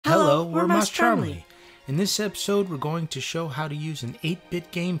Hello, we're MossCharmly. In this episode, we're going to show how to use an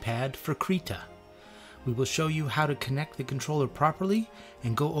 8-bit gamepad for Krita. We will show you how to connect the controller properly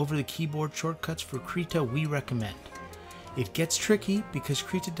and go over the keyboard shortcuts for Krita we recommend. It gets tricky because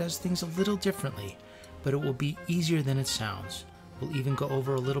Krita does things a little differently, but it will be easier than it sounds. We'll even go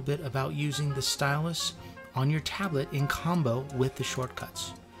over a little bit about using the stylus on your tablet in combo with the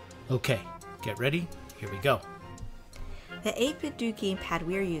shortcuts. Okay, get ready, here we go. The 8BitDo gamepad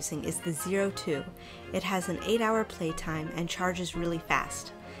we are using is the Zero2. It has an 8-hour playtime and charges really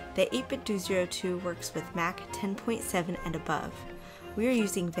fast. The 8BitDo Zero2 works with Mac 10.7 and above. We are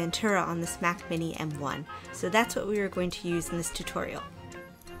using Ventura on this Mac Mini M1, so that's what we are going to use in this tutorial.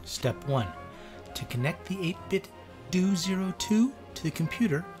 Step 1. To connect the 8BitDo Zero2 to the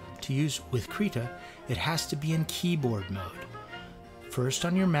computer to use with Krita, it has to be in keyboard mode. First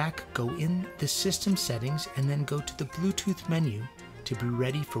on your Mac, go in the system settings and then go to the Bluetooth menu to be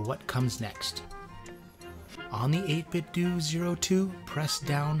ready for what comes next. On the 8BitDo Zero2, press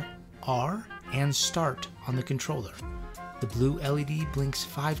down R and Start on the controller. The blue LED blinks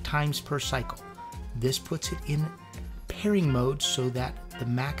 5 times per cycle. This puts it in pairing mode so that the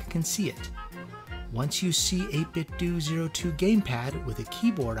Mac can see it. Once you see 8BitDo Zero2 gamepad with a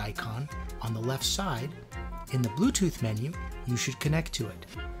keyboard icon on the left side, in the Bluetooth menu, you should connect to it.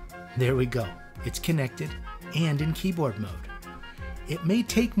 There we go. It's connected and in keyboard mode. It may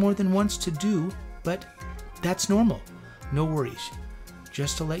take more than once to do, but that's normal. No worries.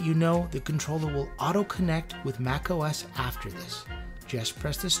 Just to let you know, the controller will auto-connect with macOS after this. Just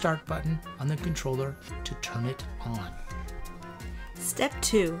press the start button on the controller to turn it on. Step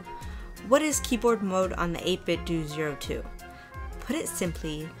 2. What is keyboard mode on the 8BitDo Zero2? Put it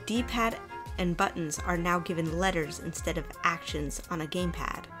simply, D-pad and buttons are now given letters instead of actions on a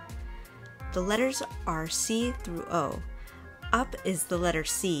gamepad. The letters are C through O. Up is the letter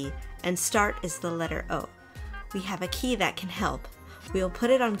C and start is the letter O. We have a key that can help. We'll put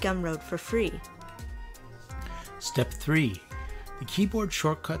it on Gumroad for free. Step 3. The keyboard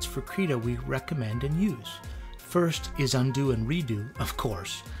shortcuts for Krita we recommend and use. First is undo and redo, of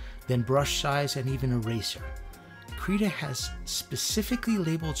course, then brush size and even eraser. Krita has specifically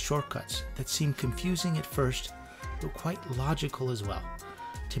labeled shortcuts that seem confusing at first, but quite logical as well.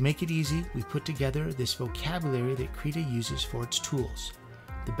 To make it easy, we put together this vocabulary that Krita uses for its tools.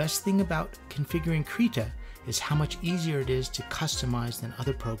 The best thing about configuring Krita is how much easier it is to customize than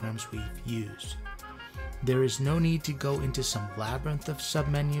other programs we've used. There is no need to go into some labyrinth of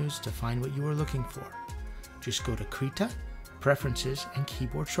submenus to find what you are looking for. Just go to Krita, Preferences, and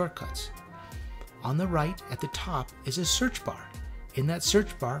Keyboard Shortcuts. On the right at the top is a search bar. In that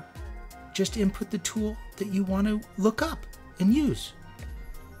search bar, just input the tool that you want to look up and use.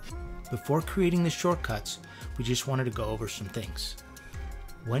 Before creating the shortcuts, we just wanted to go over some things.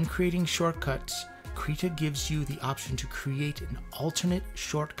 When creating shortcuts, Krita gives you the option to create an alternate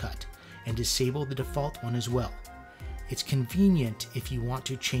shortcut and disable the default one as well. It's convenient if you want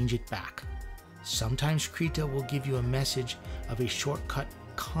to change it back. Sometimes Krita will give you a message of a shortcut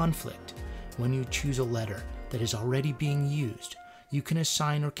conflict. When you choose a letter that is already being used, you can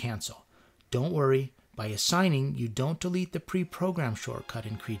assign or cancel. Don't worry, by assigning, you don't delete the pre-programmed shortcut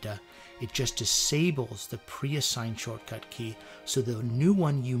in Krita. It just disables the pre-assigned shortcut key so the new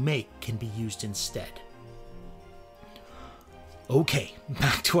one you make can be used instead. Okay,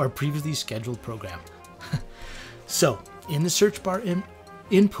 back to our previously scheduled program. So, in the search bar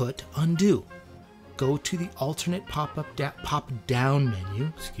input, undo. Go to the alternate pop-down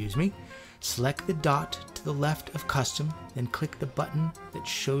menu, select the dot to the left of custom, then click the button that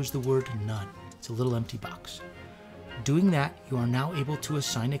shows the word none. It's a little empty box. Doing that, you are now able to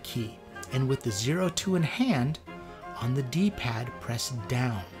assign a key, and with the Zero2 in hand, on the D-pad press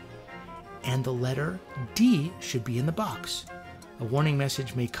down, and the letter D should be in the box. A warning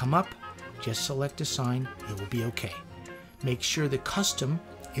message may come up, just select assign, it will be okay. Make sure the custom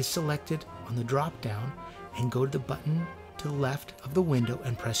is selected on the drop-down and go to the button to the left of the window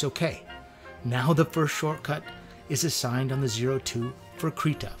and press OK. Now the first shortcut is assigned on the Zero2 for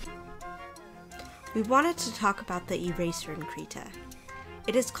Krita. We wanted to talk about the eraser in Krita.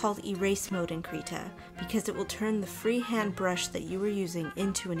 It is called erase mode in Krita because it will turn the freehand brush that you were using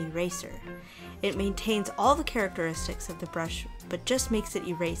into an eraser. It maintains all the characteristics of the brush but just makes it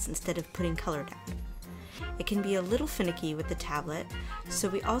erase instead of putting color down. It can be a little finicky with the tablet, so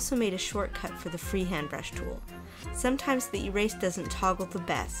we also made a shortcut for the freehand brush tool. Sometimes the erase doesn't toggle the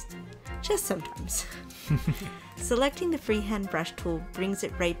best. Just sometimes. Selecting the freehand brush tool brings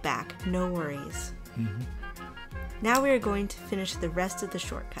it right back, no worries. Now we are going to finish the rest of the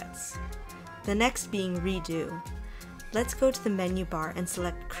shortcuts. The next being redo. Let's go to the menu bar and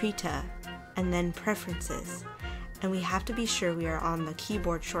select Krita and then Preferences. And we have to be sure we are on the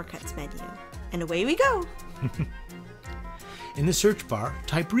keyboard shortcuts menu. And away we go! In the search bar,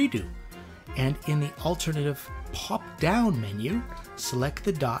 type redo. And in the alternative pop-down menu, select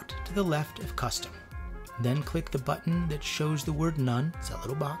the dot to the left of custom. Then click the button that shows the word none, it's that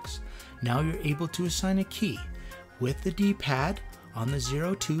little box. Now you're able to assign a key. With the D-pad on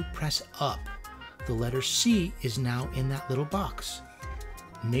the 02, press up. The letter C is now in that little box.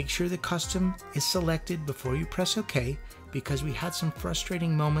 Make sure the custom is selected before you press OK, because we had some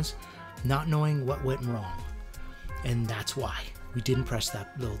frustrating moments not knowing what went wrong. And that's why we didn't press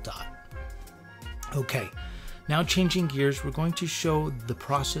that little dot. Okay, now changing gears, we're going to show the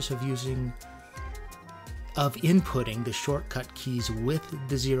process of inputting the shortcut keys with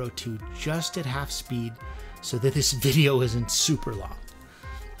the 02 just at half speed so that this video isn't super long.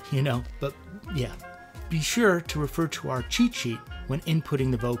 But yeah, be sure to refer to our cheat sheet when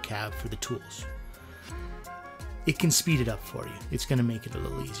inputting the vocab for the tools. It can speed it up for you. It's going to make it a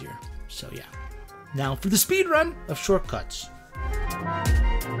little easier. So yeah. Now for the speed run of shortcuts.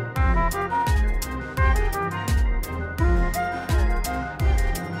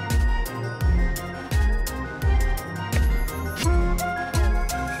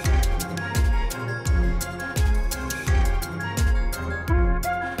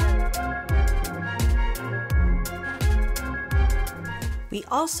 We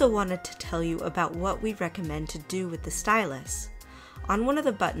also wanted to tell you about what we recommend to do with the stylus. On one of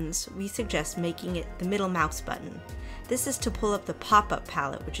the buttons, we suggest making it the middle mouse button. This is to pull up the pop-up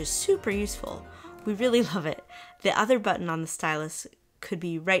palette, which is super useful. We really love it. The other button on the stylus could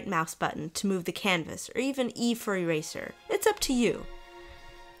be right mouse button to move the canvas, or even E for eraser. It's up to you.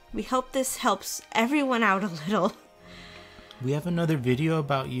 We hope this helps everyone out a little. We have another video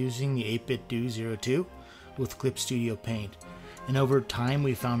about using the 8BitDo Zero2 with Clip Studio Paint. And over time,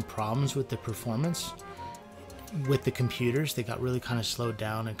 we found problems with the performance with the computers. They got really kind of slowed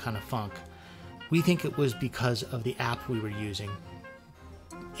down and kind of funk. We think it was because of the app we were using.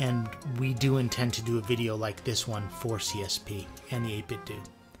 And we do intend to do a video like this one for CSP and the 8BitDo.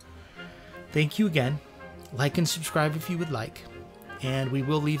 Thank you again. Like and subscribe if you would like. And we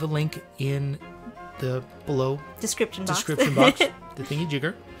will leave a link in the below description box, the thingy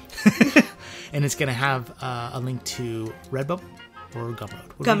jigger. And it's going to have a link to Redbubble or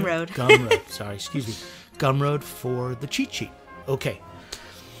Gumroad. Gumroad. Sorry, excuse me. Gumroad for the cheat sheet. Okay.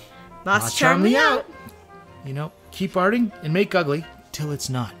 MossCharmly out. Keep arting and make ugly till it's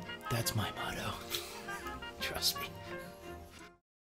not. That's my motto.